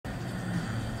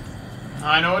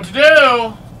I know what to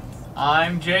do.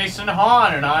 I'm Jason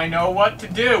Hahn, and I know what to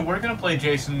do. We're gonna play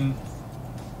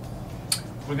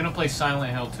We're gonna play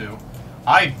Silent Hill 2.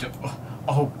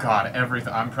 Oh god,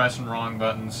 everything. I'm pressing wrong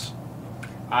buttons.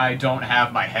 I don't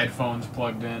have my headphones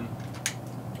plugged in.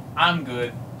 I'm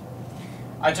good.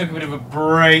 I took a bit of a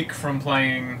break from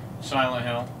playing Silent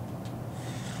Hill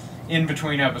in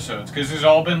between episodes, because it's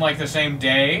all been like the same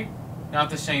day, not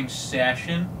the same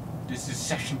session. This is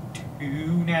session 2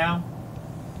 now.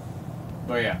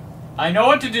 But yeah, I know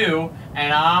what to do,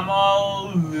 and I'm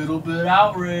a little bit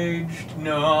outraged.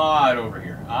 Not over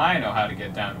here. I know how to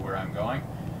get down to where I'm going.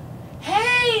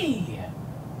 Hey!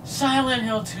 Silent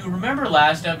Hill 2. Remember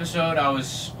last episode I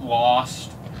was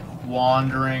lost,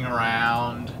 wandering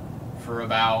around for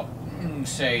about,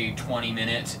 say, 20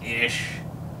 minutes-ish?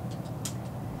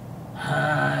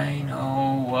 I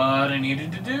know what I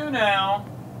needed to do now.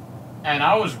 And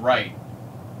I was right.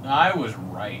 I was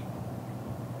right.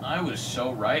 I was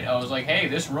so right. I was like, hey,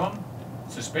 this room,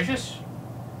 suspicious?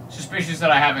 Suspicious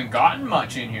that I haven't gotten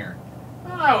much in here.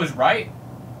 I was right.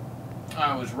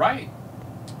 I was right.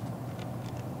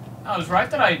 I was right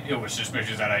that it was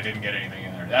suspicious that I didn't get anything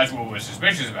in there. That's what was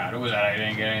suspicious about it, was that I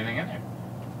didn't get anything in there.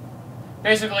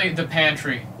 Basically, the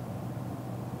pantry.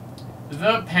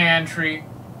 The pantry.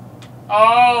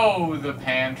 Oh, the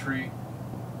pantry.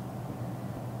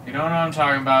 If you don't know what I'm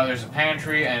talking about, there's a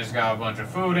pantry, and it's got a bunch of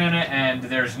food in it, and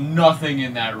there's nothing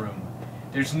in that room.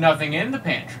 There's nothing in the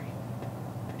pantry.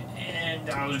 And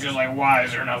I was just like, why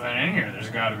is there nothing in here?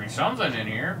 There's got to be something in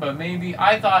here. But maybe,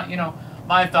 I thought,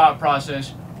 my thought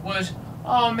process was,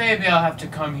 oh, maybe I'll have to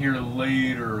come here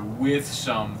later with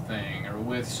something, or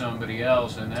with somebody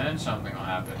else, and then something will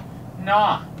happen.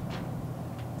 Nah.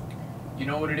 You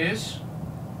know what it is?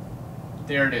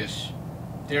 There it is.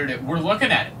 There it is. We're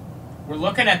looking at it. We're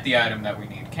looking at the item that we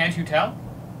need. Can't you tell?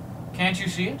 Can't you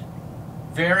see it?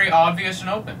 Very obvious and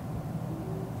open.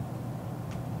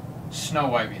 Snow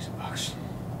White music box.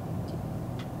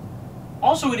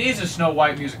 Also, it is a Snow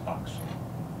White music box.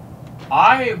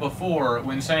 Before,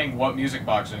 when saying what music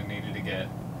box I needed to get,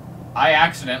 I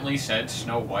accidentally said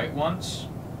Snow White once.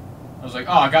 I was like,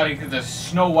 oh, I gotta get the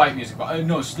Snow White music box.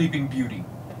 No, Sleeping Beauty.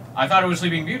 I thought it was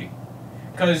Sleeping Beauty.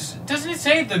 Because, doesn't it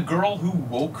say the girl who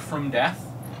woke from death?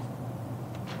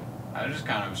 I just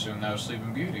kind of assumed that was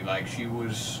Sleeping Beauty. Like, she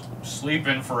was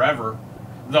sleeping forever.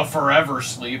 The forever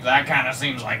sleep. That kind of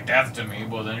seems like death to me.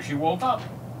 But then she woke up.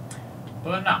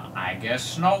 But no, I guess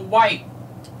Snow White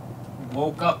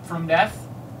woke up from death.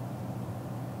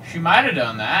 She might have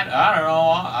done that. I don't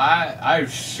know.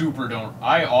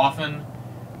 I often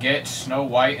get Snow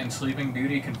White and Sleeping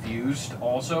Beauty confused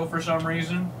also for some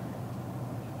reason.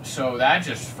 So that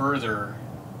just further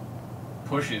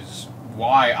pushes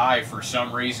why I, for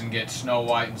some reason, get Snow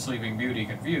White and Sleeping Beauty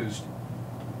confused.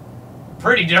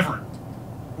 Pretty different.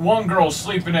 One girl's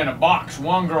sleeping in a box.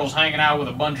 One girl's hanging out with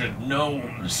a bunch of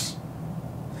gnomes.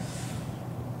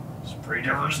 It's pretty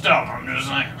different stuff, I'm just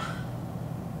saying.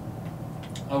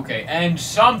 Okay, and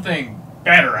something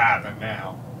better happened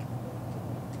now.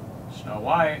 Snow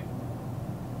White.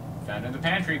 Found in the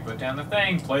pantry, put down the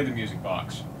thing, play the music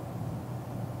box.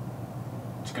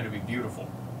 It's gonna be beautiful.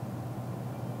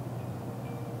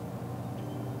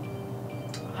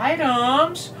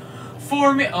 Items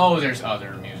for me. Oh, there's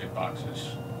other music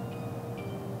boxes.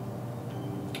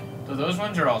 So those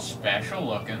ones are all special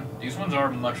looking. These ones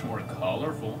are much more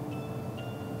colorful.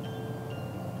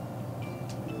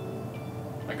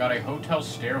 I got a hotel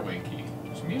stairway key.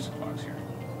 There's a music box here.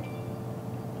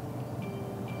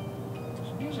 There's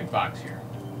a music box here.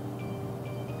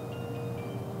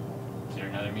 Is there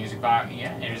another music box?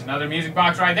 Yeah, there's another music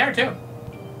box right there too.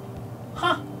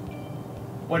 Huh.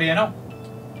 What do you know?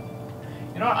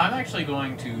 You know what, I'm actually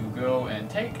going to go and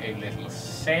take a little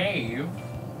save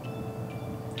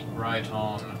right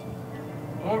on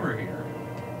over here.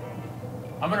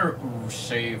 I'm going to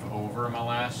save over my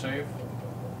last save.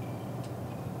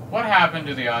 What happened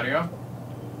to the audio?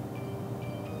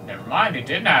 Never mind, it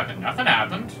didn't happen. Nothing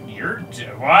happened.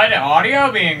 What?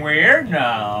 Audio being weird?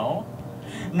 No.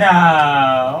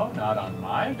 No, not on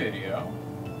my video.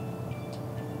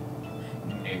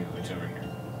 No, it's over here.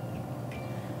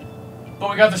 But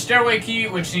we got the stairway key,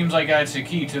 which seems like that's a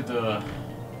key to the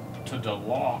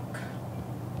lock.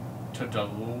 To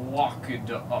lock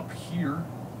it up here.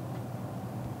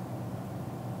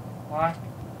 What?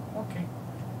 Okay.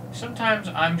 Sometimes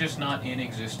I'm just not in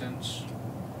existence.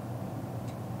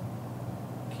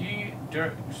 Key,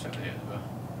 say.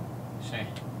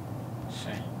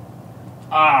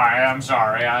 I'm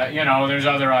sorry. There's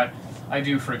other. I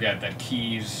do forget that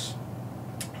keys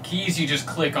you just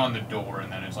click on the door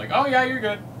and then it's like, oh yeah, you're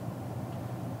good.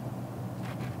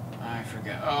 I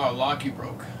forget. Oh, locky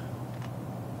broke.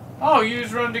 Oh,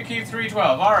 use run to key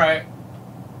 312. Alright.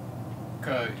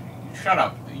 Shut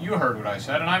up. You heard what I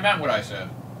said, and I meant what I said.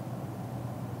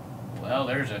 Well,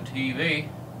 there's a TV.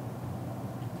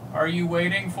 Are you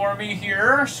waiting for me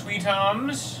here, sweet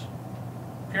hums?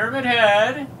 Pyramid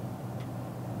Head?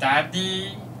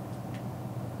 Daddy?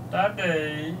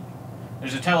 Daddy?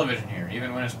 There's a television here.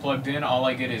 Even when it's plugged in, all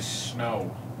I get is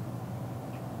snow.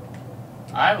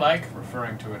 I like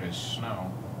referring to it as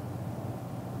snow.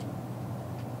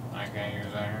 I can't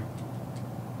use that here.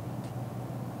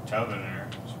 Television here.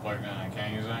 It's plugged in. I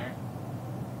can't use that here.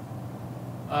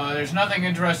 There's nothing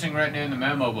interesting written in the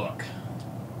memo book.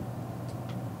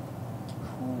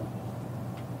 Cool.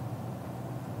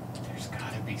 There's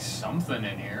gotta be something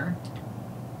in here.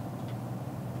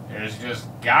 There's just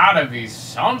gotta be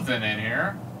something in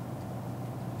here.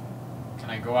 Can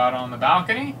I go out on the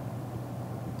balcony?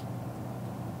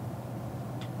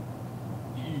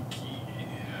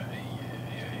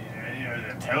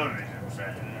 The television set.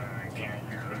 I can't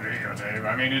use the videotape.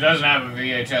 I mean, it doesn't have a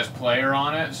VHS player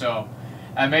on it, so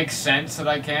it makes sense that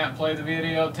I can't play the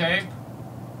videotape.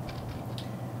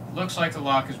 Looks like the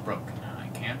lock is broken. I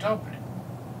can't open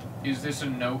it. Is this a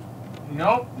note?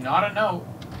 Nope, not a note.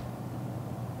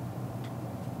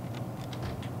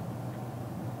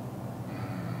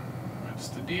 What's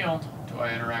the deal? Do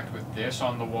I interact with this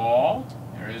on the wall?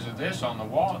 There is a this on the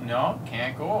wall. No,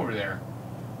 can't go over there.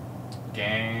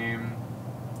 Game.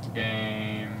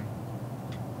 Game.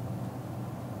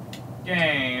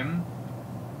 Game.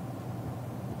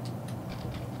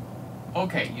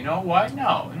 Okay, you know what?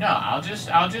 No, I'll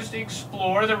just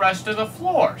explore the rest of the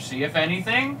floor. See if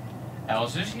anything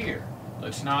else is here.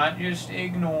 Let's not just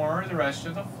ignore the rest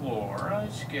of the floor.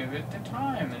 Let's give it the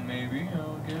time, and maybe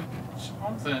you'll get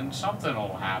something. Something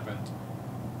will happen.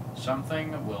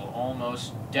 Something will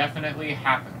almost definitely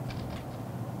happen.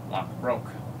 Lock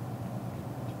broke.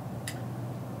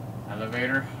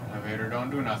 Elevator. Elevator don't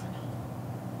do nothing.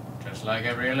 Just like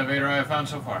every elevator I've found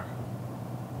so far.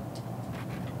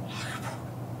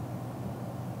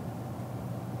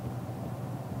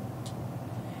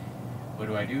 What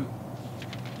do I do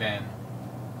then?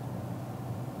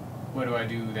 What do I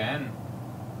do then?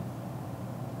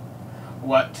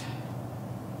 What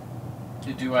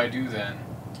do I do then?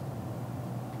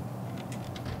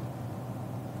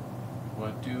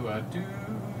 What do I do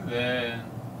then?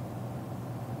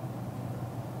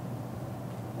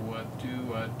 What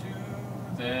do I do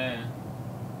then?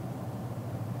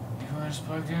 If I just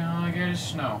plugged in, all I get is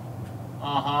snow.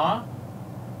 Uh-huh.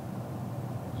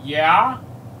 Yeah?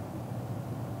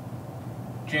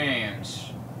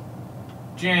 James.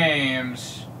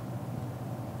 James.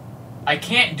 I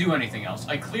can't do anything else.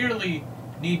 I clearly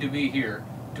need to be here.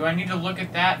 Do I need to look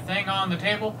at that thing on the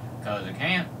table? Because I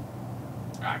can't.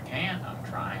 I can't. I'm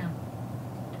trying.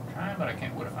 I'm trying, but I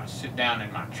can't. What if I sit down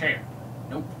in my chair?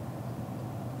 Nope.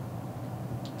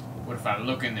 What if I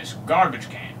look in this garbage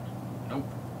can? Nope.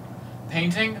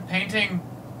 Painting, painting,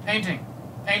 painting,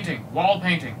 painting, wall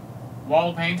painting,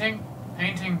 wall painting,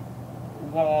 painting,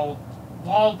 wall.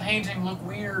 Wall painting look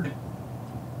weird.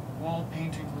 Wall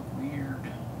painting look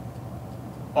weird.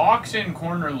 Box in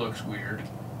corner looks weird.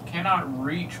 Cannot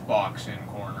reach box in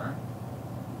corner.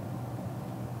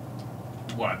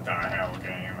 What the hell,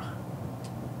 game?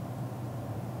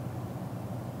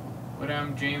 What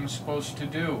am James supposed to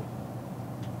do?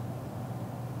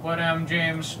 What am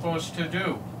James supposed to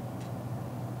do?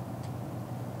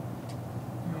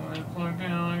 You want to plug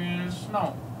in like this?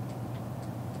 No.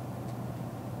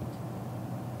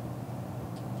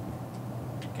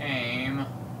 Game.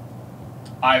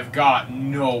 I've got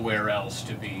nowhere else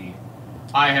to be.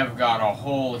 I have got a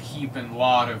whole heaping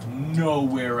lot of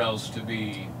nowhere else to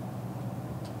be.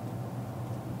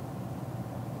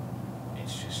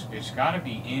 It's got to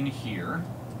be in here.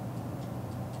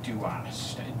 Do I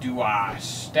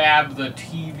stab the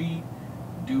TV?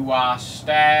 Do I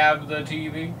stab the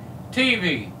TV?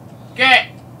 TV, get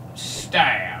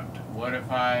stabbed. What if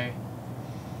I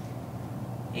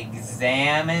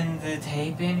examine the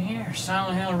tape in here?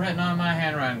 Silent Hill written on my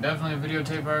handwriting. Definitely a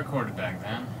videotape I recorded back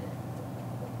then.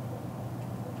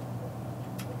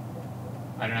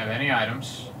 I don't have any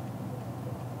items.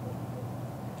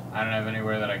 I don't have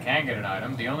anywhere that I can get an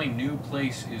item. The only new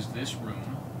place is this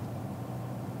room.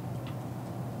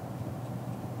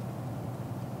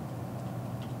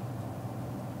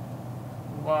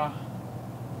 Why?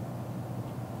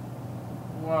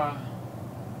 Why?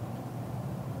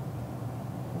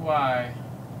 Why?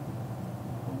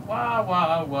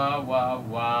 Why,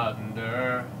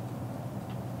 wonder?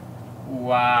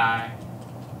 Why?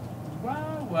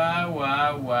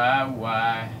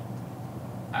 Why?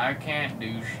 I can't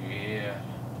do shit.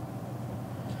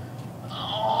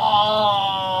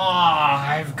 Oh,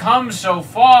 I've come so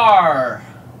far.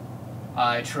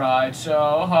 I tried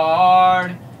so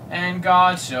hard and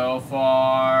got so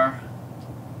far.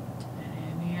 And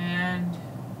in the end,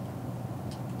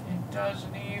 it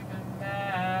doesn't even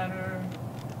matter.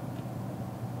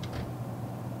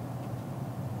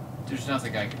 There's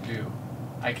nothing I can do.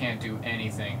 I can't do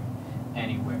anything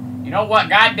anywhere. You know what?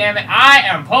 God damn it. I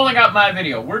am pulling up my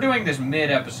video. We're doing this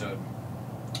mid-episode.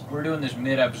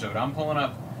 I'm pulling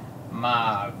up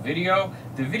my video.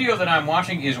 The video that I'm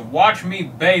watching is Watch Me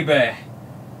Baby.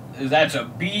 That's a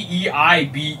B-E-I-B-E-H.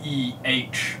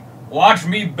 Watch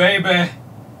Me Baby.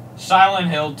 Silent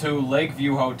Hill 2,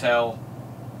 Lakeview Hotel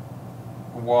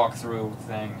walkthrough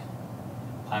thing.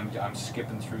 I'm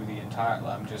skipping through the entire...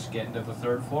 I'm just getting to the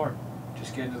third floor.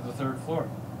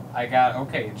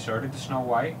 Okay, it started to snow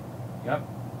white. Yep.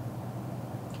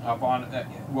 Up on...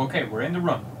 okay, we're in the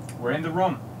room.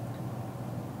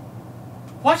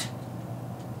 What?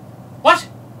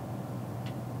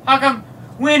 How come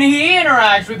when he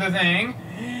interacts with the thing,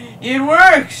 it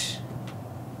works?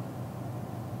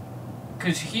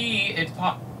 Because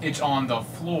it's on the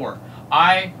floor.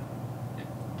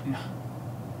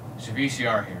 There's a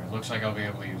VCR here. Looks like I'll be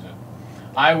able to use it.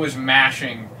 I was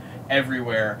mashing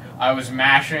everywhere. I was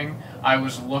looking.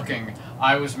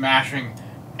 I was mashing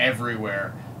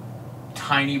everywhere.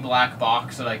 Tiny black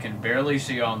box that I can barely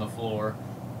see on the floor.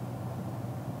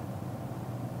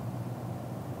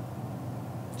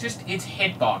 Just its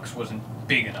hitbox wasn't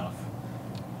big enough.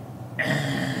 Are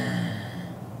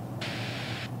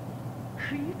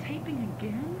you taping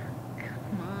again?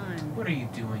 Come on. What are you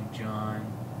doing, John?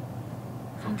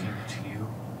 Looking at you.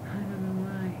 I don't know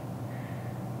why.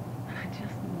 I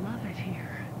just love it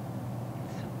here.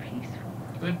 It's so peaceful.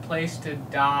 Good place to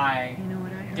die. You know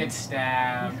what I heard? Get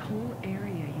stabbed. This whole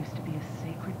area used to be a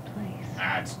sacred place.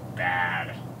 That's bad.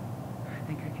 I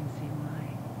think I can see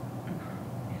why.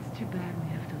 It's too bad we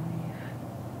have to leave.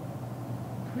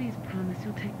 Please promise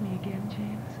you'll take me again,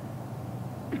 James.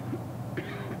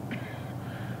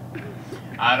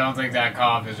 I don't think that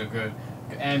cough is a good...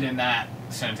 Ending that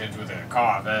sentence with a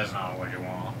cough, that's not what you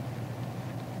want.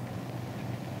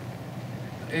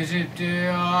 Is it,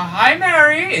 hi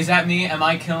Mary? Is that me? Am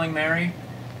I killing Mary?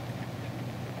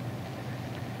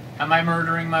 Am I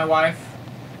murdering my wife?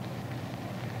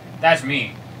 That's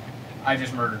me. I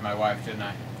just murdered my wife, didn't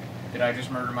I? Did I just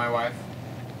murder my wife?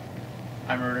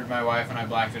 I murdered my wife and I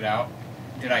blacked it out.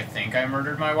 Did I think I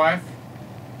murdered my wife?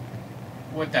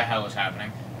 What the hell is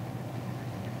happening?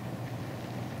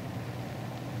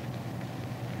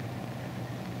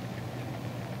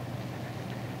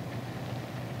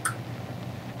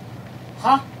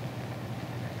 Huh?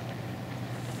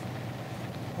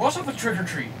 What's up with trick or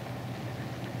treat?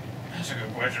 That's a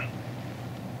good question.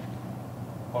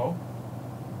 Oh?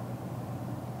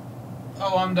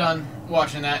 Oh, I'm done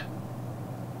watching that.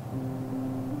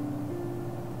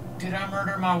 Did I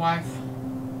murder my wife?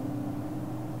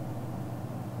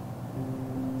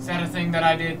 Is that a thing that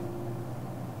I did?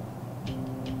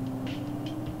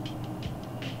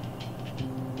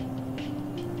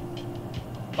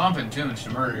 Bumping tunes to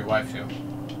murder your wife, too.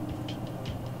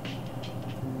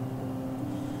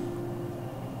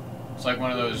 It's like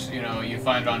one of those, you know, you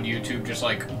find on YouTube, just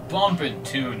like, bumping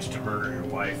tunes to murder your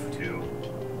wife, too.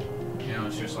 You know,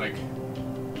 it's just like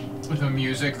the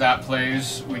music that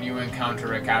plays when you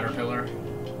encounter a caterpillar.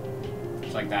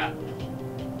 It's like that.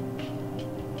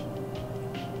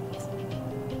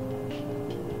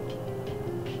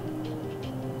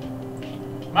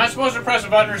 Am I supposed to press a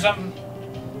button or something?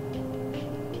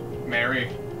 Mary.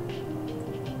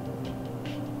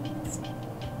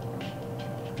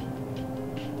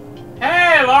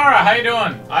 Hey, Laura, how you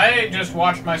doing? I just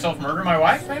watched myself murder my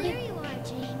wife, maybe? There you are,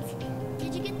 James.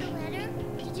 Did you get the letter?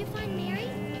 Did you find Mary?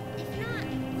 If not,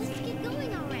 let's get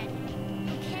going already,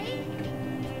 okay?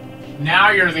 Now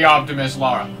you're the optimist,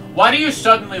 Laura. Why do you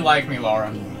suddenly like me,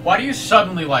 Laura? Why do you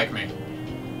suddenly like me?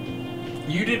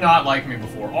 You did not like me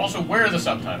before. Also, where are the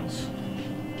subtitles?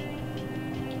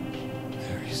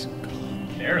 Mary's gone.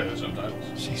 There are the subtitles.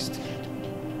 She's dead.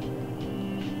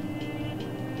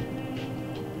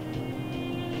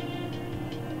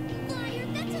 Liar,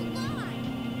 that's a lie.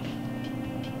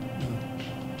 No,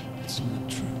 it's not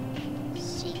true.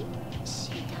 She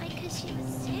died because she was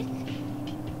sick?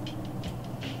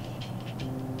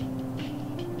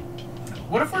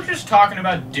 What if we're just talking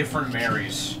about different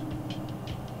Marys?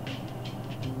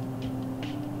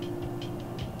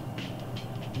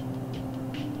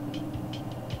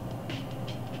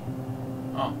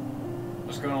 Oh.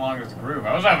 Just going along with the groove.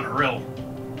 I was having a real...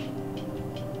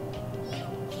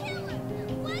 You killer!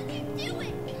 Why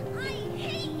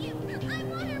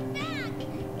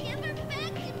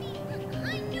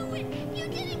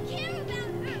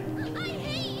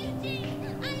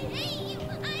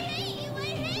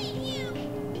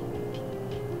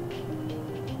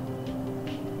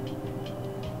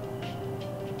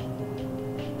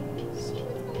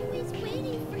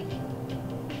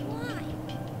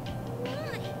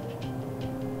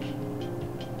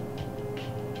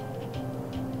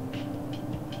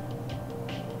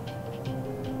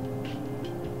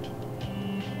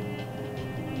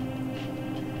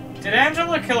Did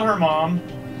Angela kill her mom?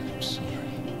 I'm sorry.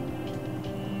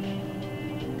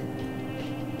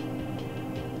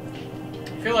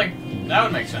 I feel like that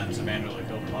would make sense if Angela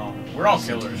killed her mom. We're all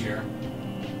killers here.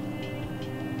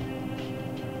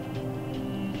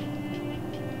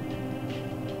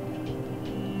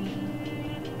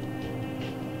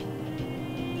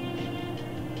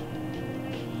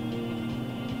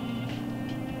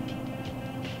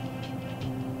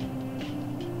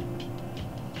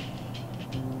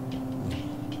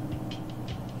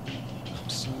 I'm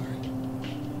sorry.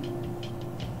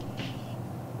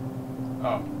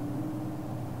 Oh.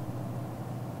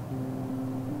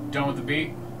 Done with the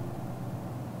beat?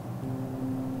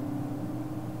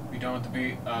 We done with the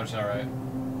beat? Oh, it's alright.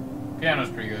 Piano's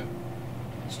pretty good.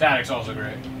 Static's also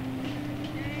great.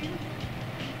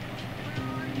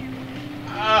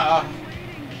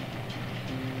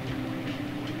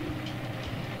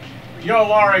 Yo,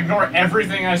 Laura, ignore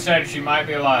everything I said. She might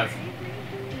be alive.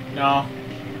 No.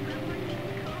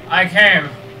 I came.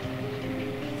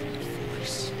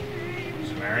 Voice. Is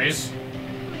it Mary's? Is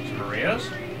it Maria's?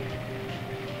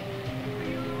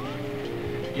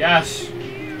 Yes.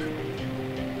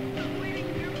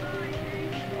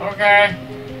 Okay.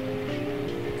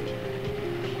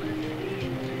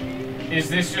 Is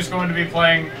this just going to be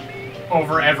playing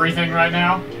over everything right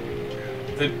now?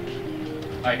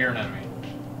 I hear an enemy.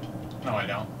 No, I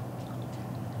don't.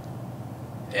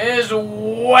 It is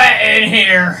wet in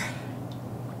here.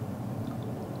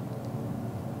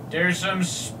 There's some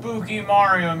spooky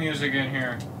Mario music in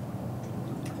here.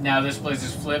 Now this place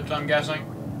is flipped, I'm guessing.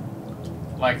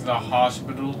 Like the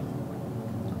hospital.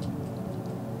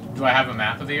 Do I have a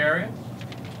map of the area?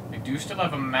 I do still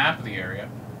have a map of the area.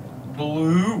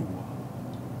 Blue.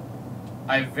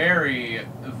 I very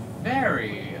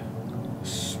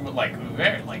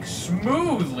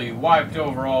smoothly wiped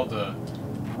over all the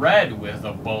red with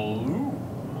a balloon.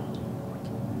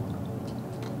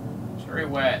 It's very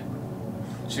wet.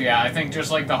 So yeah, I think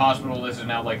just like the hospital, this is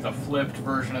now like the flipped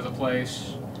version of the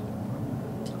place.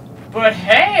 But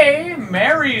hey,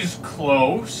 Mary's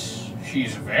close.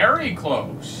 She's very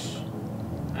close.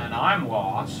 And I'm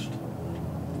lost.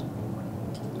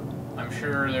 I'm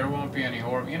sure there won't be any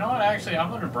horror. You know what, actually, I'm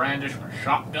going to brandish my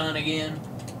shotgun again.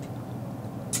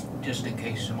 Just in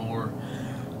case some more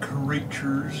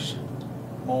creatures,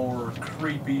 more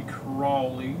creepy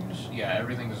crawlies. Yeah,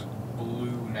 everything's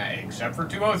blue now, except for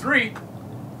 203.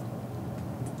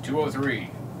 203.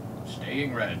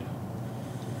 Staying red.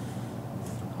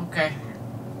 Okay.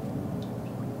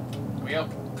 Well,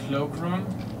 cloakroom.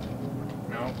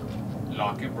 No.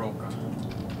 Lock it broke.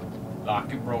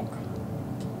 Lock it broke.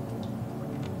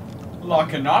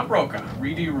 Lock it not broke.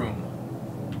 Ready room.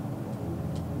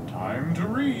 Time to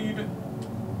read.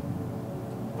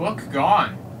 Book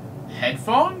gone.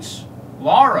 Headphones?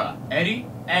 Laura. Eddie.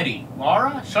 Eddie.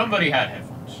 Laura? Somebody had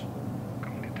headphones.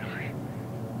 I'm gonna die.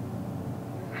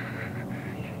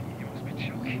 You must be You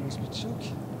joking. must be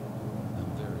joking.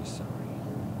 I'm very sorry.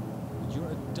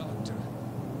 You're a doctor.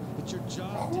 It's your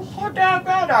job to Who heal put that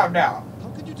bed out now? people.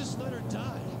 How could you just let her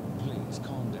die? Please,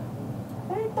 calm down.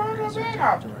 Who put As the a bed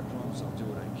out? doctor, I promise I'll do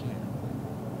what I can.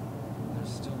 But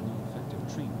there's still no effective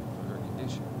treatment for her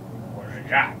condition. Where's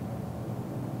it at? How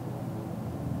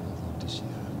long does she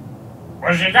have?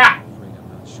 Where's it at? I'm afraid I'm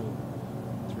not sure.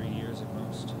 3 years at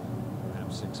most.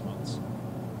 Perhaps 6 months.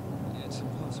 It's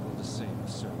impossible to say with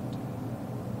certainty.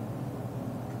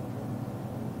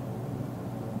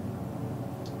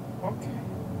 Okay.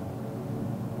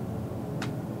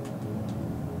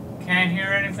 Can't hear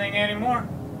anything anymore.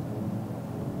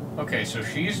 Okay, so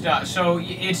she's died. So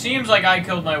it seems like I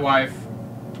killed my wife,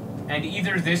 and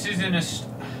either this is in a.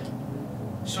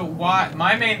 So why?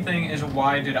 My main thing is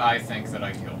why did I think that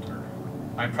I killed her?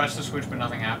 I press the switch, but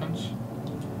nothing happens.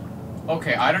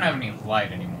 Okay, I don't have any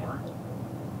light anymore.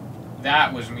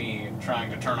 That was me trying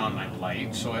to turn on my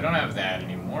light, so I don't have that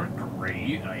anymore.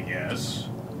 Great, I guess.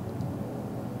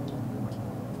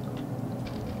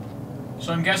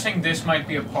 So I'm guessing this might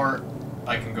be a part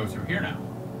I can go through here now.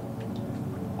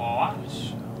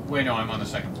 Awesome. Wait, no, I'm on the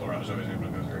second floor. I was always able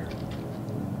to go through here.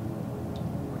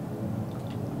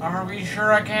 Are we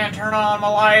sure I can't turn on my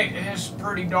light? It's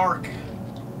pretty dark.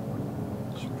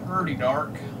 It's pretty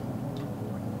dark.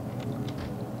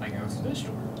 I can go through this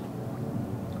door.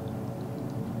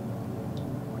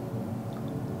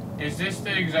 Is this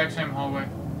the exact same hallway?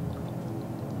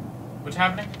 What's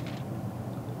happening?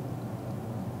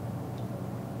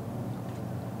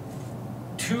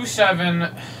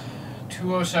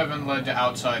 207 led to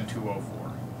outside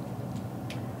 204.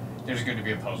 There's going to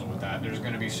be a puzzle with that. There's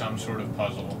going to be some sort of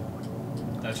puzzle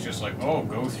That's just like, oh,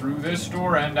 go through this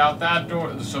door and out that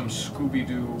door. Some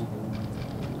Scooby-Doo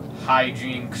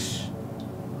hijinks.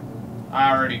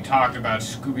 I already talked about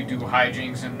Scooby-Doo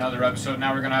hijinks in another episode.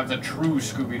 Now we're gonna have the true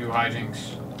Scooby-Doo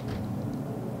hijinks.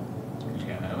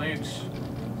 Yeah,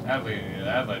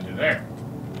 that led to there.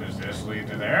 Does this lead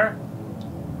to there?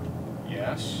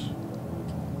 Yes.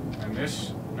 And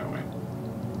this? No, wait.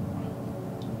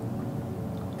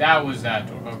 That was that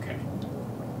door. Okay.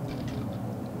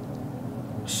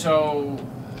 So,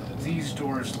 these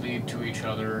doors lead to each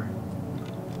other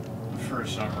for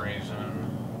some reason.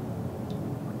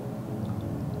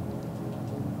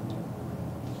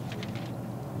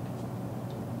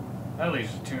 That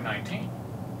leads to 219.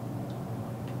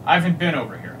 I haven't been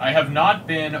over here. I have not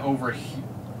been over here.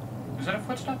 Is that a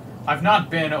footstep? I've not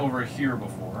been over here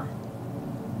before.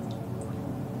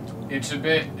 It's a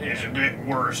bit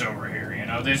worse over here, you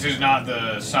know? This is not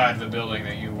the side of the building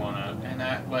that you wanna... And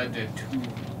that led to two...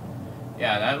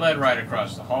 Yeah, that led right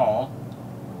across the hall.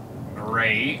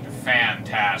 Great.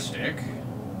 Fantastic.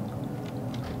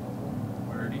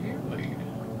 Where do you lead?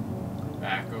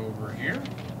 Back over here?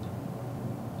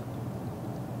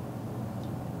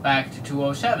 Back to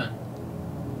 207.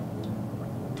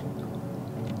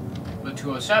 But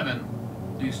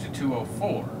 207 leads to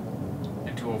 204.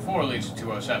 And 204 leads to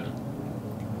 207.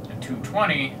 And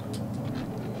 220...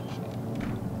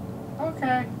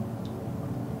 Okay.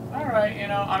 Alright, you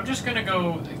know, I'm just gonna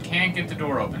go... Can't get the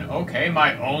door open. Okay,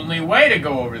 my only way to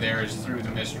go over there is through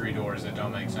the mystery doors that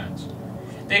don't make sense.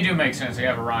 They do make sense. They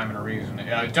have a rhyme and a reason.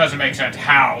 It doesn't make sense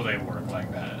how they work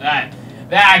like that.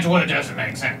 That's what it doesn't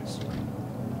make sense.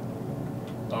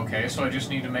 Okay, so I just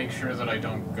need to make sure that I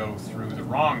don't go through the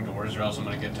wrong doors or else I'm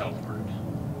going to get teleported.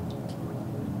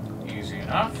 Easy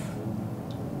enough.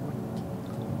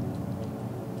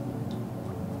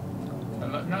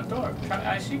 No, door.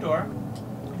 I see door.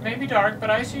 It may be dark, but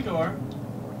I see door.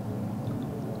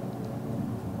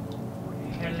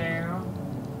 Hello?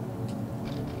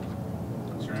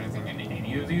 Is there anything in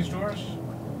any of these doors?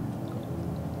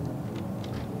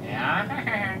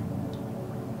 Yeah.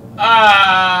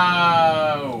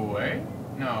 Wait.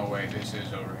 No, wait, this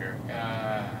is over here.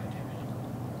 Damn it.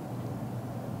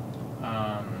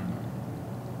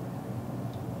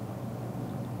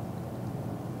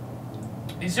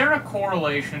 Is there a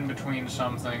correlation between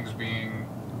some things being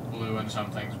blue and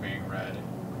some things being red?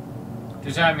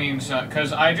 Does that mean so?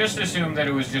 Because I just assumed that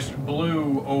it was just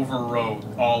blue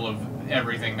overwrote all of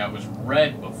everything that was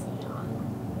red before.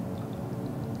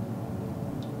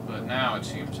 But now it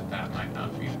seems that that might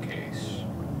not be the case.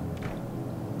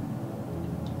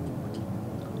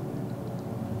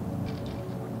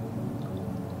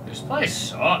 This place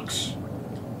sucks.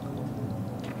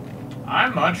 I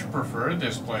much preferred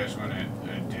this place when it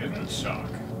didn't suck.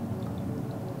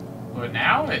 But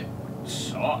now it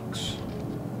sucks.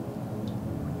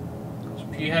 Is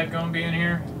P-Head gonna be in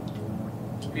here?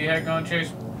 Is P-Head gonna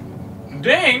chase?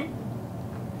 Ding!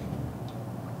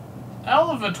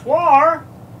 Elevatoire!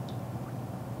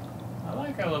 I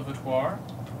like Elevatoire.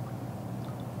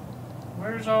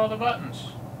 Where's all the buttons?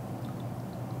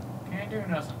 Can't do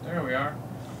nothing. There we are.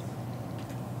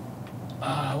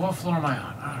 What floor am I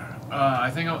on? I don't know. I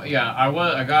think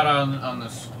I got on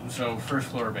this. So first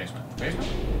floor or basement? Basement.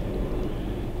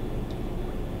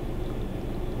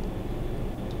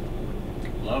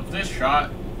 Love this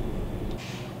shot.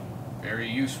 Very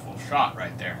useful shot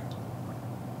right there.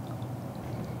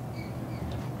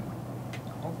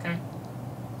 Okay.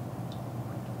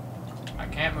 I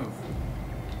can't move.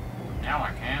 Now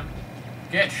I can.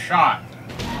 Get shot.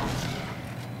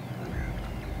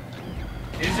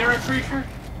 Is there a creature?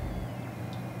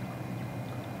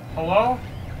 Hello?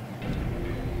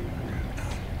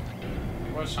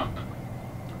 There was something.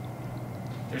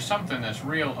 There's something that's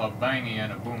real a bangy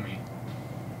and a boomy.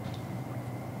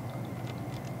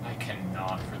 I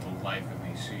cannot for the life of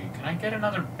me see. Can I get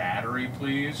another battery,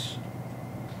 please?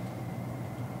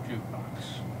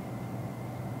 Jukebox.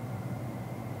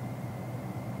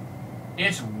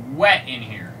 It's wet in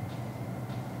here.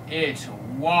 It's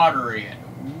watery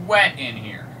and wet in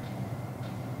here.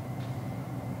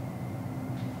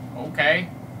 Okay.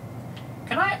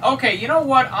 Can I? Okay, you know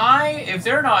what? If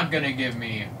they're not gonna give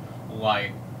me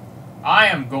light, I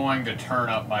am going to turn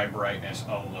up my brightness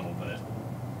a little bit.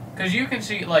 Because you can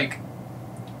see, like,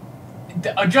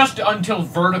 just until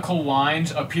vertical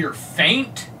lines appear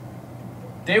faint,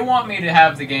 they want me to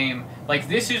have the game, like,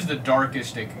 this is the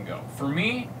darkest it can go. For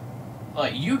me,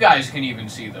 like, you guys can even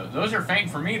see those. Those are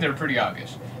faint. For me, they're pretty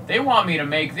obvious. They want me to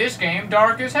make this game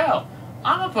dark as hell.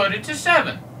 I'm gonna put it to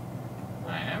 7.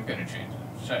 I am gonna change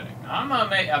it to setting. I'm gonna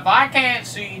make, if I can't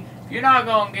see, if you're not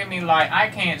gonna give me light, I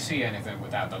can't see anything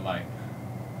without the light.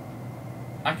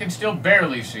 I can still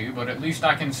barely see, but at least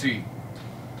I can see.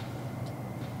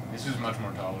 This is much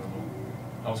more tolerable.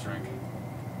 Health drink.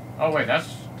 Oh wait,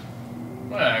 that's,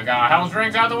 well, I got health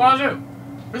drinks out the wazoo.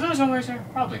 Were those always there?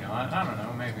 Probably not. I don't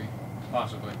know, maybe.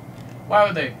 Possibly. Why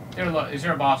would they? Is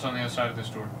there a boss on the other side of this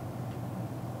door?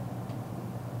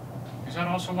 Is that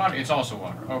also water? It's also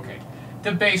water. Okay.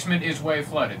 The basement is way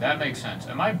flooded. That makes sense.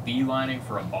 Am I beelining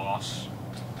for a boss?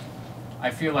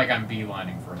 I feel like I'm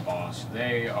beelining for a boss.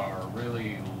 They are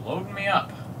really loading me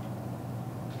up.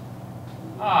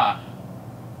 Ah.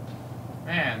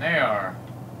 Man, they are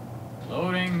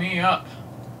loading me up.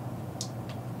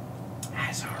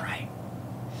 That's alright.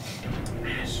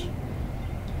 Yes.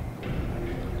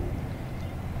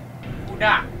 Who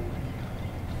die?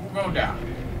 Who go die?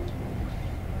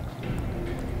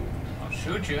 I'll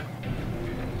shoot you.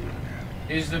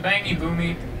 Is the bangy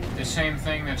boomy the same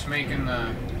thing that's making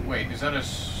the... Wait, is that a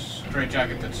straight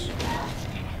jacket that's...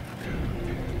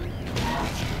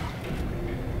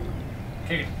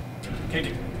 Kick it. Kick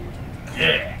it.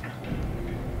 Yeah!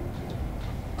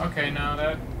 Okay, now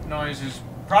that noise is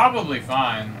probably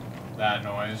fine. That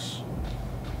noise.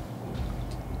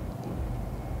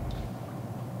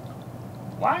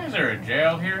 Why is there a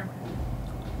jail here?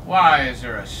 Why is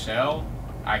there a cell?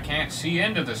 I can't see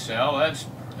into the cell.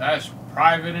 That's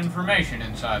private information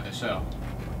inside the cell.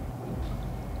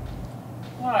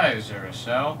 Why is there a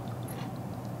cell?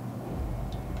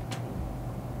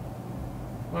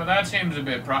 Well, that seems a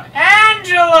bit Angela!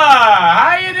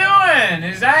 How you doing?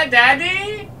 Is that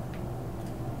Daddy?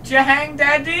 Did you hang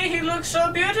Daddy? He looks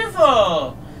so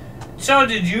beautiful. So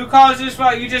did you cause this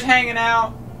while you just hanging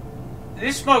out?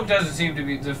 This smoke doesn't seem to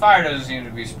be, the fire doesn't seem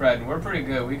to be spreading. We're pretty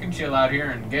good. We can chill out here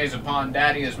and gaze upon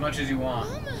Daddy as much as you want.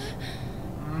 Mama!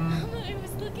 Mama, I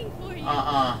was looking for you.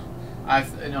 No. You're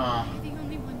the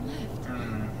only one left.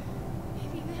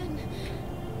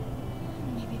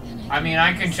 Maybe then I mean,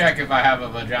 I can check if I have a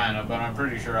vagina, but I'm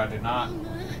pretty sure I did not.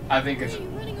 Mama, I think it's... why are you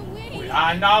running away?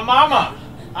 I'm not Mama!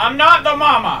 I'm not the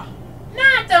Mama!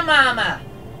 Not the Mama!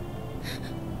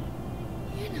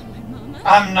 You're not my mama.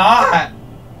 I'm not!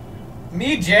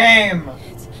 Me, James!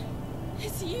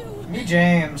 It's you. Me,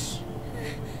 James.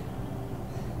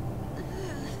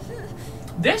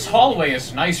 This hallway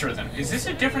is nicer than... Is this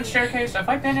a different staircase? Have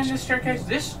I been in this staircase?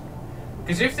 This...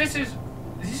 Because if this is...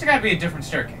 This has got to be a different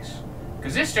staircase.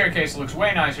 Because this staircase looks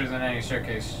way nicer than any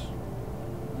staircase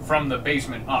from the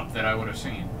basement up that I would have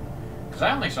seen. Because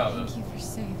I only saw the Thank you for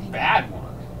saving bad me.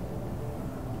 one.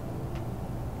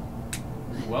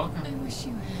 You're welcome. I wish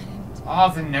you hadn't. Oh,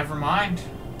 then never mind.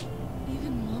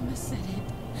 Even Mama said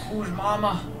it. Who's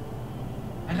Mama?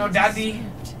 I know Daddy.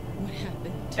 Deserved what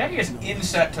happened. Daddy is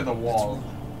inset to the wall.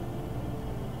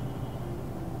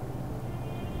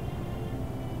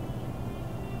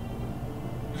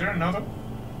 Is there another?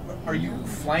 Are you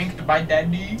flanked by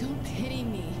Daddy? Don't pity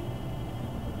me.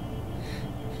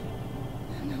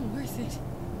 I'm not worth it.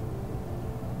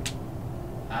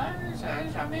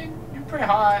 I mean, you're pretty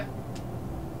hot.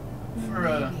 For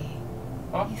Maybe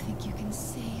oh. you think you can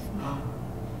save me?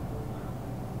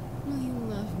 Will you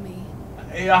love me?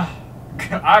 Yeah,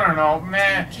 I don't know,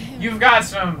 man. You've got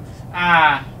some,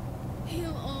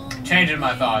 He'll all changing my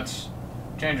pain. thoughts.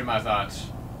 Changing my thoughts.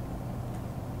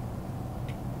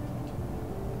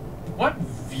 What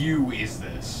view is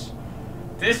this?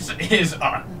 This is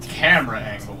a camera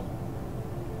angle.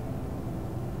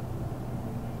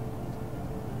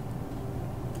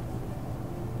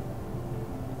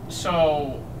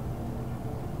 So,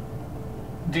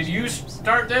 did you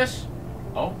start this?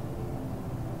 Oh.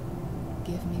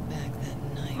 Give me back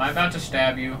that knife. Am I about to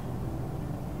stab you?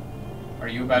 Are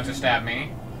you about to stab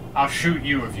me? I'll shoot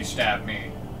you if you stab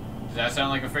me. Does that sound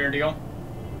like a fair deal?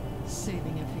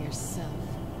 Saving it for yourself.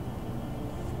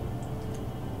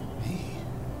 Me?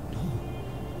 No.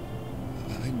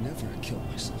 I never killed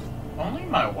myself. Only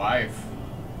my wife.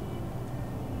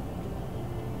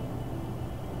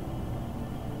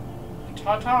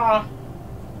 Ta-ta.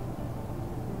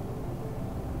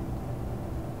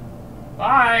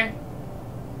 Bye.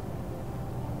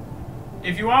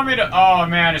 If you want me to... Oh,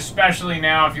 man, especially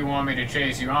now if you want me to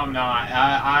chase you. I'm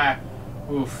not.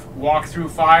 Oof. Walk through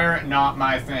fire, not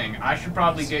my thing. I should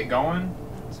probably get going.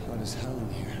 It's hot as hell in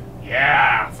here.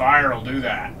 Yeah, fire will do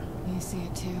that. You see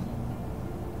it too?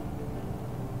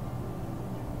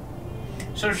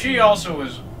 So she also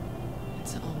was...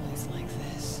 It's always like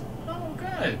this. Oh,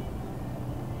 good.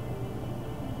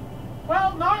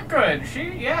 Well, not good.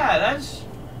 Yeah, that's...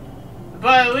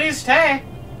 But at least, hey,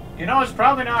 you know it's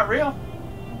probably not real.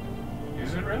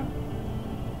 Is it real?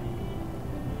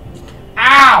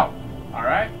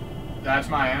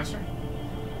 my answer.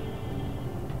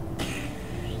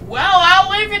 Well,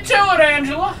 I'll leave you to it,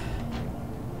 Angela.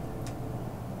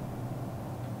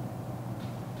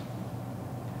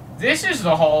 This is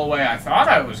the hallway I thought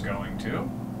I was going to.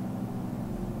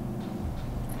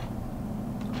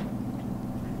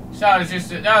 So that was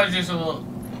just a little...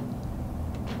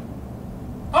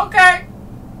 Okay.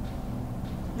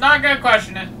 Not gonna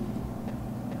question it.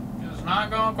 Just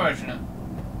not gonna question it.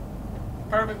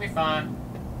 Perfectly fine.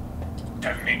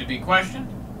 Doesn't need to be questioned.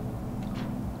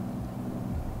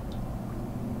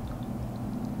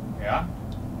 Yeah?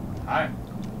 Hi.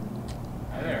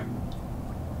 Hi there.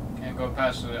 Can't go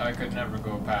past the... I could never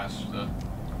go past the...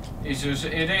 It's just,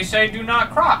 they say do not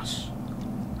cross.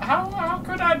 How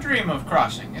could I dream of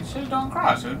crossing? It says don't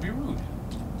cross. It would be rude.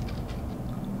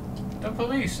 The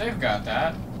police, they've got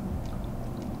that.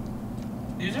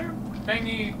 Is there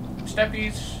bangy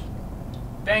steppies?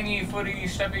 Bangy footy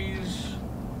steppies?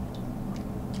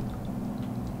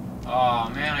 Oh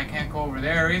man, I can't go over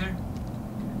there either.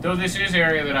 Though this is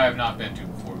area that I have not been to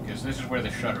before, because this is where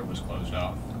the shutter was closed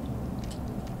off.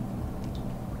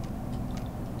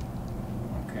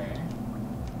 Okay.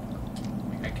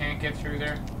 I can't get through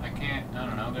there. I can't, I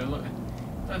don't know, they're looking.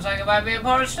 Looks like it might be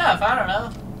important stuff, I don't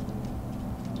know.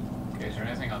 Okay, is there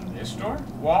anything on this door?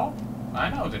 Wall? I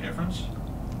know the difference.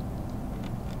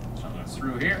 Something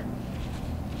through here.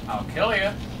 I'll kill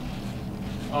you.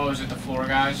 Oh, is it the floor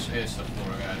guys? It's the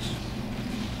floor guys.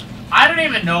 I don't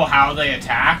even know how they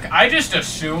attack. I just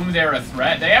assume they're a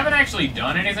threat. They haven't actually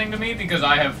done anything to me because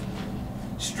I have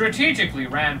strategically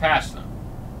ran past them.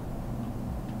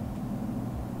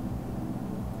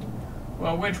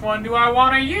 Well, which one do I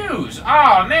want to use?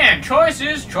 Oh man,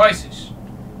 choices.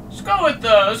 Let's go with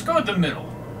the middle.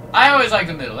 I always like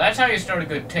the middle. That's how you start a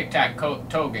good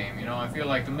tic-tac-toe game. You know, I feel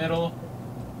like the middle,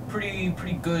 pretty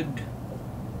good,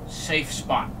 safe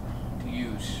spot to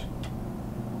use.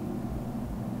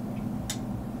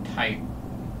 Tight.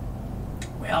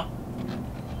 Well,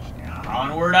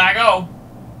 onward I go.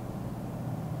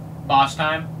 Boss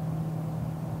time.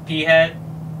 P-head.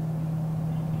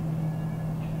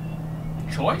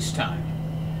 Choice time.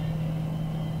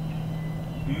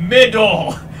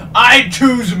 Middle. I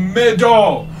choose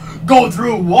middle. Go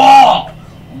through wall.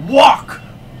 Walk.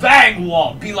 Bang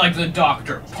wall. Be like the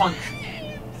doctor. Punch.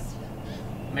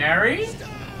 Mary?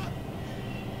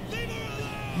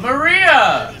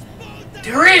 Maria!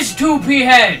 There is two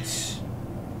P-heads!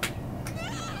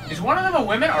 Is one of them a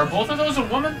woman? Are both of those a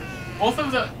woman? Both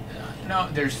of the... No,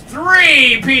 there's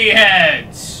three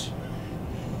P-heads!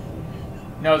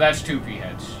 No, that's two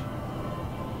P-heads.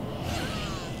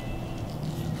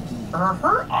 Are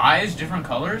her eyes different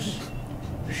colors?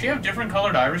 Does she have different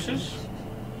colored irises?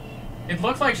 It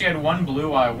looked like she had one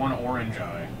blue eye, one orange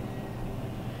eye.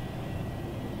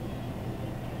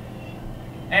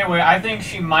 Anyway, I think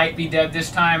she might be dead this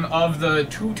time. Of the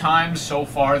 2 times so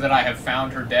far that I have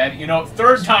found her dead, you know,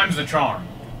 3rd time's the charm.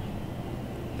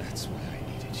 That's why I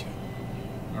needed you.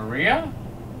 Maria?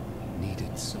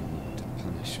 Needed someone to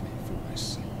punish me for my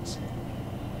sins.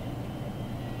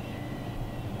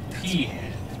 That's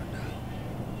P-head. all over now.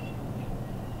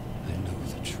 I know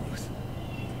the truth.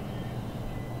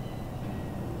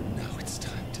 And now it's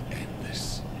time to end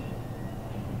this.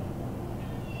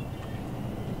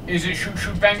 Is it shoot,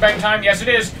 shoot, bang, bang time? Yes, it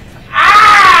is.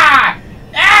 Ah!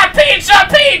 Ah,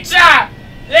 pizza!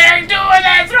 They're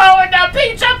throwing the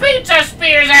pizza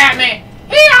spears at me.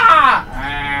 Hee-haw!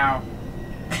 Ow.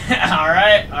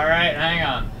 Alright, hang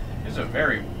on. This is a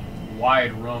very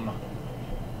wide room.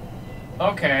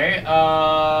 Okay,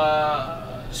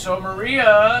 so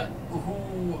Maria,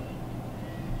 who...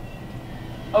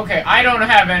 Okay, I don't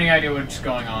have any idea what's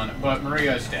going on, but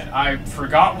Maria is dead. I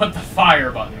forgot what the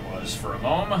fire button was for a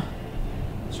moment.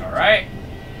 It's alright.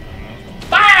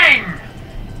 Bang!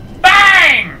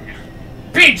 Bang!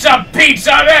 Pizza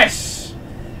this!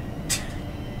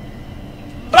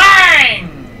 Bang!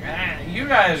 You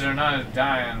guys are not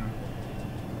dying.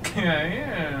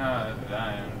 You're not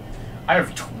dying. I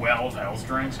have 12 health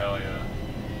drinks, hell yeah.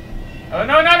 Oh,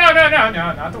 no,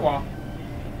 not the wall.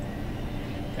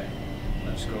 Okay,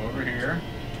 let's go over here.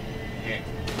 Okay.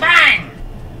 Bang!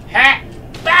 Ha!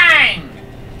 Bang!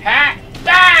 Ha!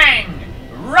 Bang!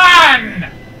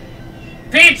 Run!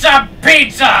 Pizza!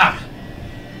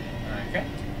 Okay,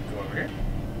 go over here.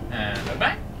 And a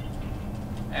bang.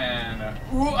 And a...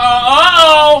 Ooh,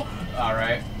 uh-oh!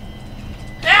 Alright.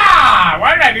 Ah!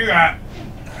 Why did I do that?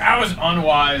 That was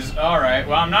unwise. Alright,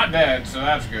 well, I'm not dead, so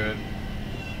that's good.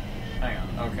 Hang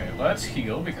on. Okay, let's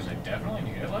heal, because I definitely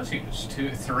need it. Let's use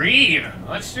 3 even.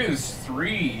 Let's do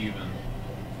 3 even.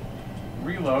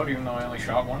 Reload, even though I only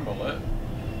shot 1 bullet.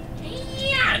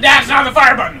 Yeah, That's not the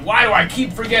fire button! Why do I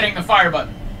keep forgetting the fire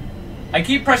button? I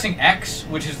keep pressing X,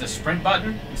 which is the sprint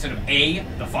button, instead of A,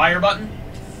 the fire button.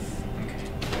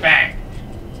 Okay. Bang.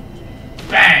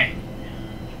 Bang!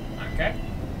 Okay.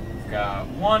 I've got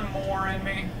one more in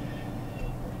me.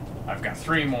 I've got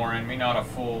 3 more in me, not a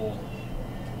full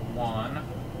 1.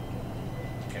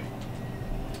 Okay.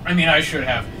 I mean, I should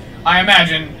have. I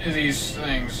imagine these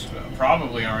things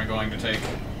probably aren't going to take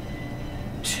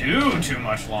too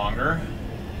much longer.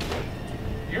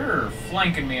 You're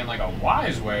flanking me in like a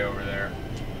wise way over there.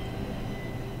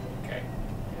 Okay.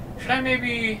 Should I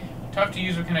maybe... Tough to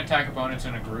use who can attack opponents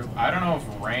in a group. I don't know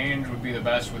if range would be the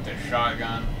best with the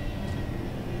shotgun.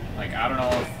 Like, I don't know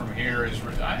if from here is...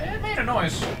 It made a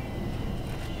noise.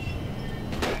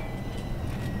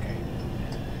 Okay.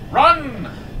 Run!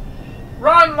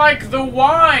 Run like the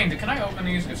wind! Can I open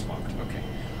these? It's locked. Okay.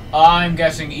 I'm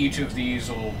guessing each of these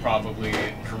will probably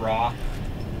drop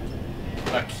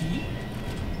a key.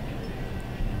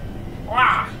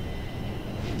 Wah!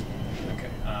 Okay,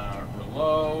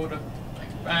 reload.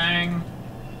 Like, bang.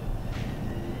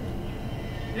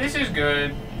 This is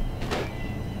good.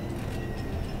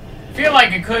 Feel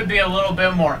like it could be a little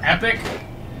bit more epic.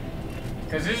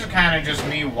 Because this is kind of just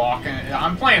me walking.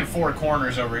 I'm playing 4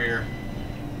 corners over here.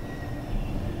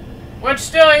 Which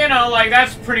still, you know, like,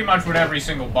 that's pretty much what every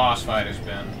single boss fight has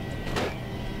been.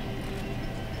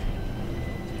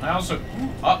 I also...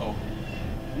 Uh-oh.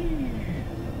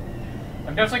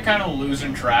 I'm definitely kind of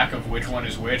losing track of which one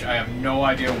is which. I have no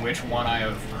idea which one I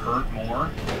have hurt more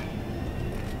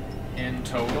in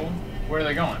total. Where are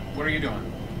they going? What are you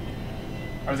doing?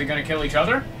 Are they going to kill each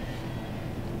other?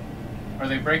 Are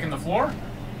they breaking the floor?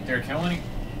 They're killing...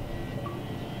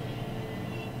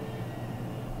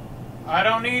 I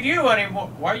don't need you anymore.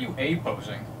 Why are you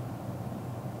A-posing?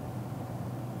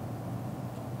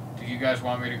 Do you guys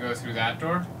want me to go through that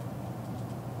door?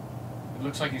 It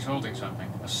looks like he's holding something.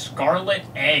 A scarlet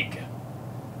egg.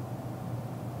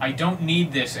 I don't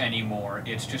need this anymore.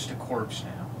 It's just a corpse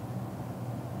now.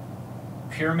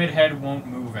 Pyramid head won't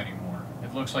move anymore.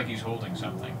 It looks like he's holding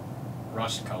something.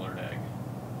 Rust-colored egg.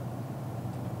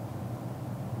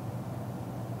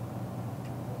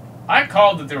 I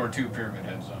called that there were 2 pyramid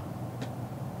heads, though.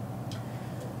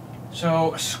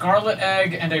 So, a scarlet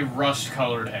egg and a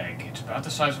rust-colored egg. It's about the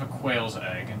size of a quail's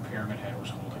egg, and Pyramid Head was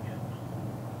holding it.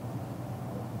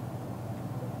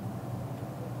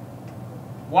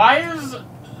 Why is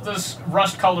this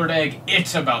rust-colored egg,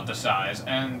 it's about the size,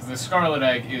 and the scarlet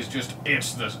egg is just,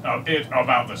 it's about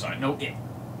the size? No, it.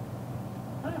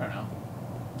 I don't know.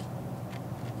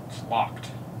 It's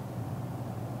locked.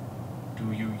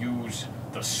 Do you use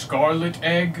the scarlet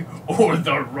egg or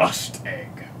the rust egg?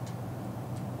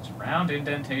 Round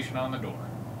indentation on the door.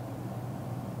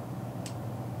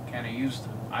 Can I use the...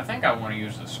 I think I want to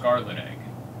use the scarlet egg.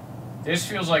 This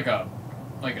feels like a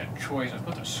choice. I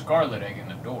put the scarlet egg in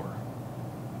the door.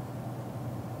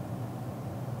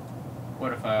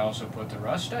 What if I also put the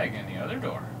rust egg in the other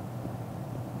door?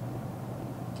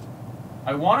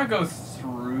 I want to go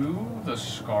through the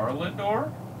scarlet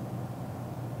door.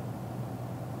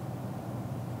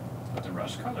 Put the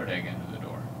rust-colored egg into the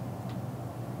door.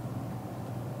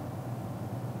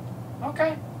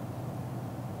 Okay.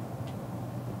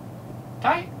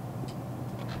 Tight.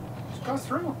 Let's go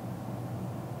through.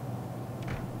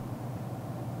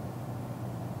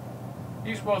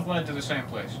 These both led to the same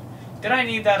place. Did I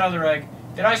need that other egg?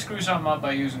 Did I screw something up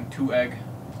by using 2 egg?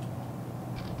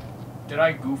 Did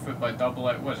I goof it by double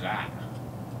egg? What was that?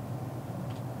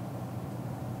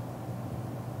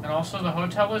 And also the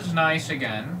hotel is nice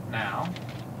again now.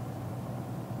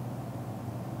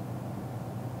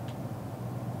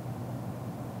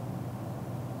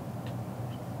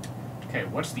 Okay,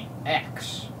 what's the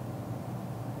X?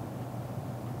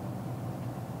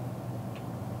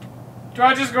 Do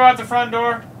I just go out the front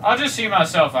door? I'll just see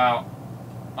myself out.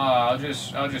 I'll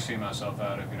just see myself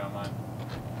out if you don't mind.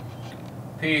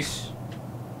 Peace.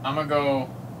 I'm gonna go.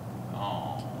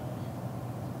 Oh.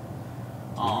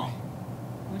 Oh.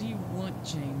 What do you want,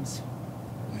 James?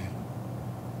 Well,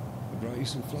 I brought you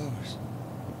some flowers.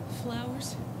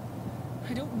 Flowers?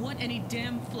 I don't want any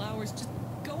damn flowers. Just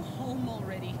go home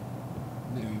already.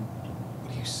 No,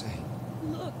 what are you saying?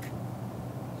 Look.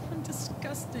 I'm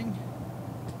disgusting.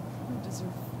 I don't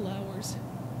deserve flowers.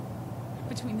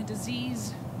 Between the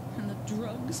disease and the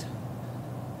drugs,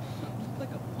 I look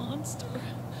like a monster.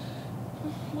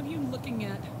 What are you looking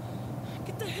at?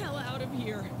 Get the hell out of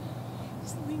here.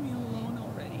 Just leave me alone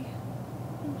already.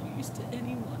 I'm not used to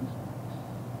anyone.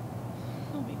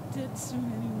 I'll be dead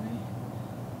soon anyway.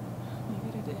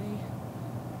 Maybe today.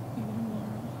 Maybe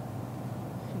tomorrow.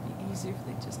 It'd be easier if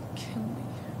they just kill me.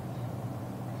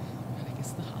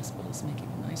 was making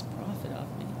a nice profit off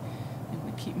me and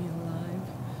would keep me alive.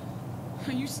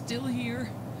 Are you still here?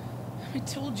 I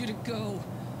told you to go.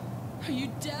 Are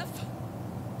you deaf?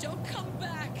 Don't come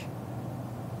back.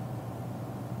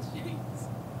 James.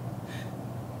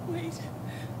 Wait.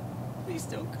 Please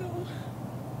don't go.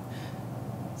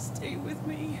 Stay with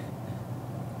me.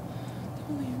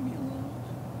 Don't leave me alone.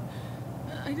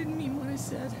 I didn't mean what I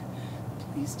said.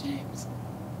 Please, James.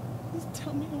 Please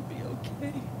tell me I'll be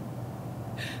okay.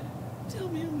 Tell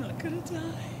me I'm not gonna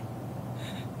die.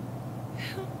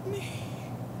 Help me.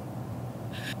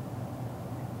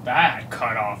 That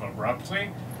cut off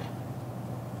abruptly.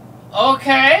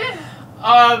 Okay.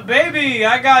 Baby,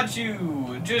 I got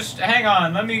you. Just hang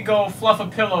on. Let me go fluff a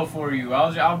pillow for you.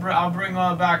 I'll bring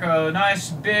back a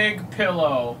nice big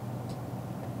pillow.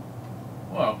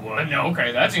 Well, no,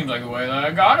 okay, that seems like the way that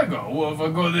I gotta go. What if I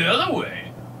go the other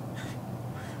way?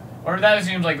 Or that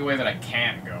seems like the way that I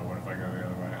can't go. What if I go the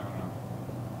other way? I don't know.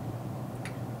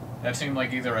 That seemed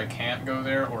like either I can't go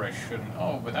there or I shouldn't.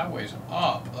 Oh, but that way's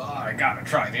up. Oh, I gotta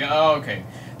try the... Oh, okay.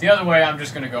 The other way, I'm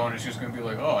just gonna go and it's just gonna be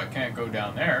like, oh, I can't go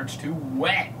down there. It's too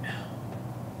wet.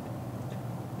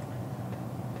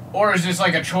 Or is this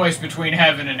like a choice between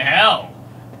heaven and hell?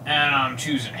 And I'm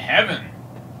choosing heaven.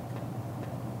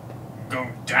 Go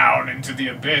down into the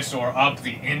abyss or up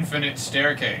the infinite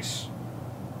staircase.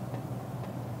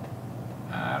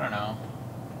 I don't know.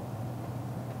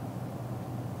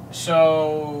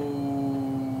 So...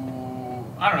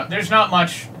 I don't know. There's not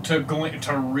much to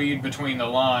read between the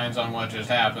lines on what just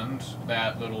happened.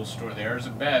 That little story. There's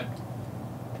a bed.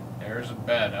 There's a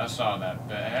bed. I saw that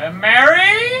bed.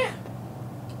 Mary?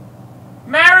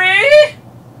 Mary?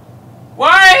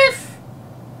 Wife?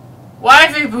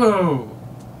 Wifey poo?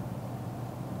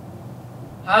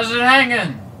 How's it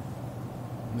hanging?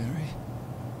 Mary?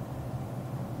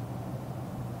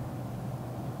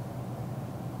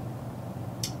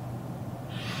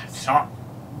 Stop.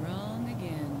 Wrong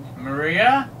again.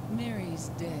 Maria? Mary's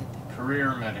dead.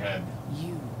 Career midhead.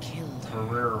 You killed her.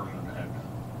 Career midhead.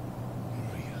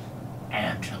 Maria.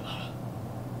 Angela.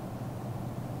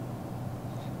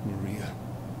 Maria.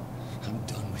 I'm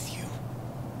done with you.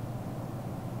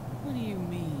 What do you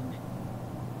mean?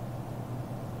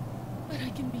 But I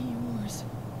can be yours.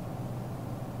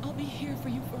 I'll be here for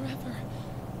you forever.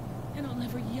 And I'll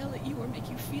never yell at you or make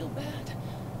you feel bad.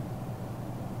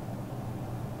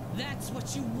 That's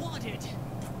what you wanted.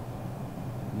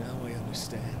 Now I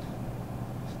understand.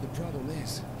 The problem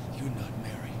is, you're not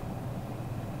Mary.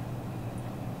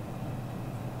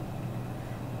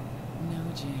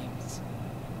 No, James.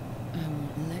 I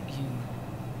won't let you.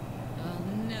 I'll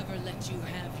never let you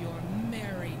have your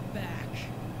Mary back.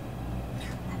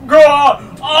 Go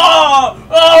on! Oh!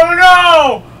 Oh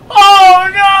no! Oh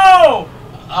no!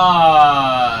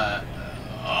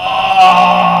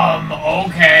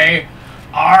 Okay.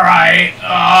 Alright.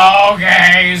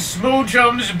 Okay.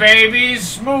 Smoochums, baby.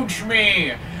 Smooch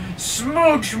me.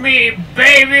 Smooch me,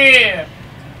 baby!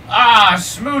 Ah,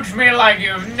 smooch me like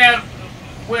you've never...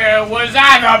 Where was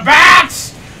I? The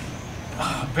bats?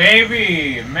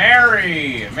 Baby,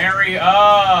 Mary, Maria,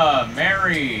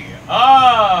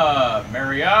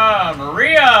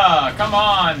 come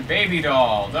on, baby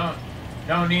doll,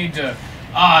 don't need to,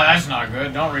 that's not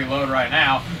good, don't reload right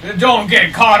now, don't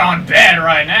get caught on bed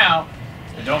right now,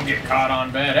 don't get caught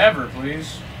on bed ever,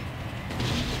 please.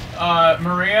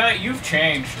 Maria, you've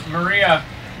changed, Maria,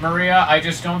 I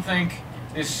just don't think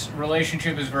this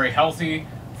relationship is very healthy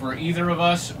for either of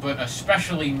us, but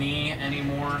especially me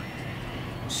anymore.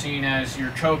 Seen as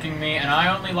you're choking me, and I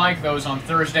only like those on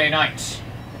Thursday nights.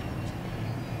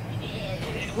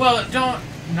 Well, don't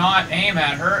not aim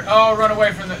at her. Oh, run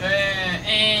away from the...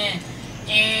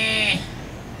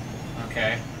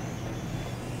 Okay.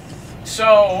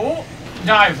 So,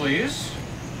 die, please.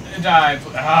 Die,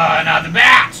 not the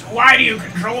bats! Why do you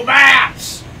control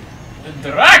bats?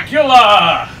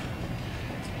 Dracula!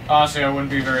 Honestly, I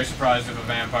wouldn't be very surprised if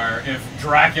if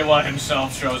Dracula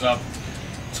himself shows up.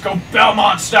 Let's go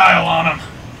Belmont style on him.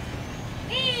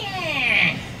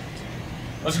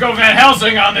 Let's go Van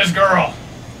Helsing on this girl.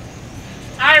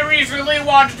 I recently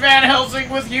watched Van Helsing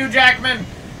with Hugh Jackman.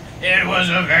 It was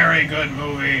a very good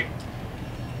movie.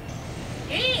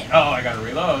 Oh, I gotta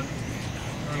reload.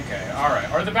 Okay, alright.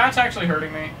 Are the bats actually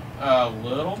hurting me? A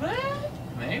little bit?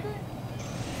 Maybe?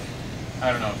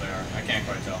 I don't know if they are. I can't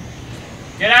quite tell.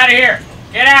 Get out of here!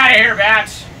 Get out of here,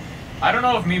 bats! I don't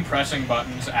know if me pressing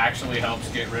buttons actually helps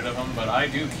get rid of them, but I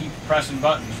do keep pressing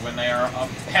buttons when they are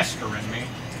pestering me.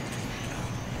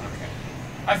 Okay.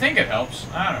 I think it helps.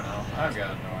 I don't know. I've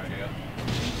got no idea.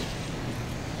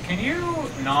 Can you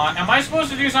not... Am I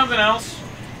supposed to do something else?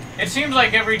 It seems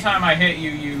like every time I hit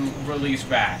you, you release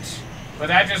bats. But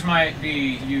that just might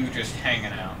be you just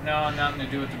hanging out. No, nothing to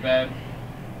do with the bed.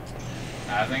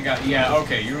 I think yeah,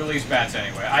 okay, you release bats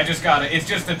anyway. I just gotta, it's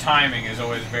just the timing is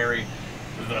always very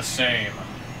the same.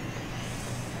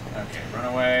 Okay, run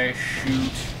away,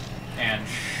 shoot, and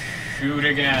shoot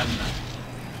again.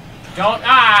 Don't,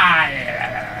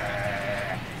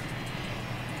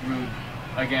 rude.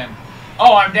 Again.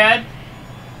 Oh, I'm dead?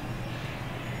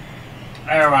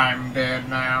 Oh, I'm dead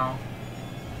now.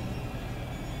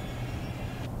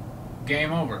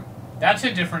 Game over. That's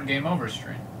a different game over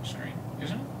screen,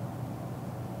 isn't it?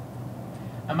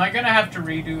 Am I gonna have to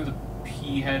redo the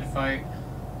P-head fight?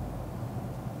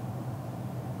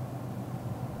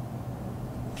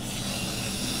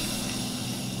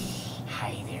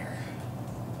 Hi there.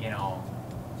 You know,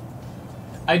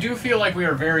 I do feel like we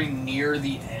are very near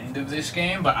the end of this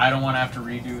game, but I don't want to have to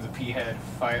redo the P-head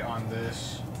fight on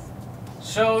this.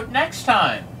 So, next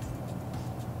time.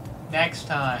 Next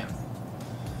time.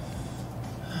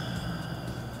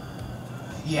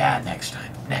 Yeah, next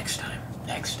time. Next time.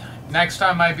 Next time. Next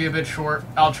time might be a bit short.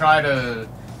 I'll try to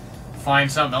find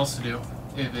something else to do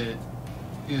if it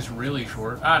is really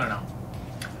short. I don't know.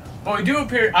 But we do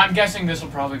appear... I'm guessing this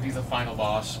will probably be the final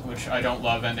boss, which I don't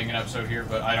love ending an episode here,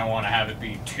 but I don't want to have it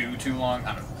be too long.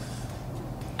 I don't know.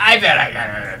 I bet I got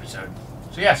another episode.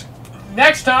 So yes,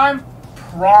 next time,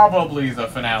 probably the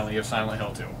finale of Silent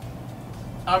Hill 2.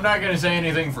 I'm not going to say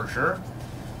anything for sure,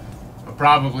 but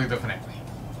probably the finale.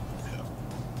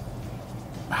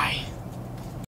 Bye.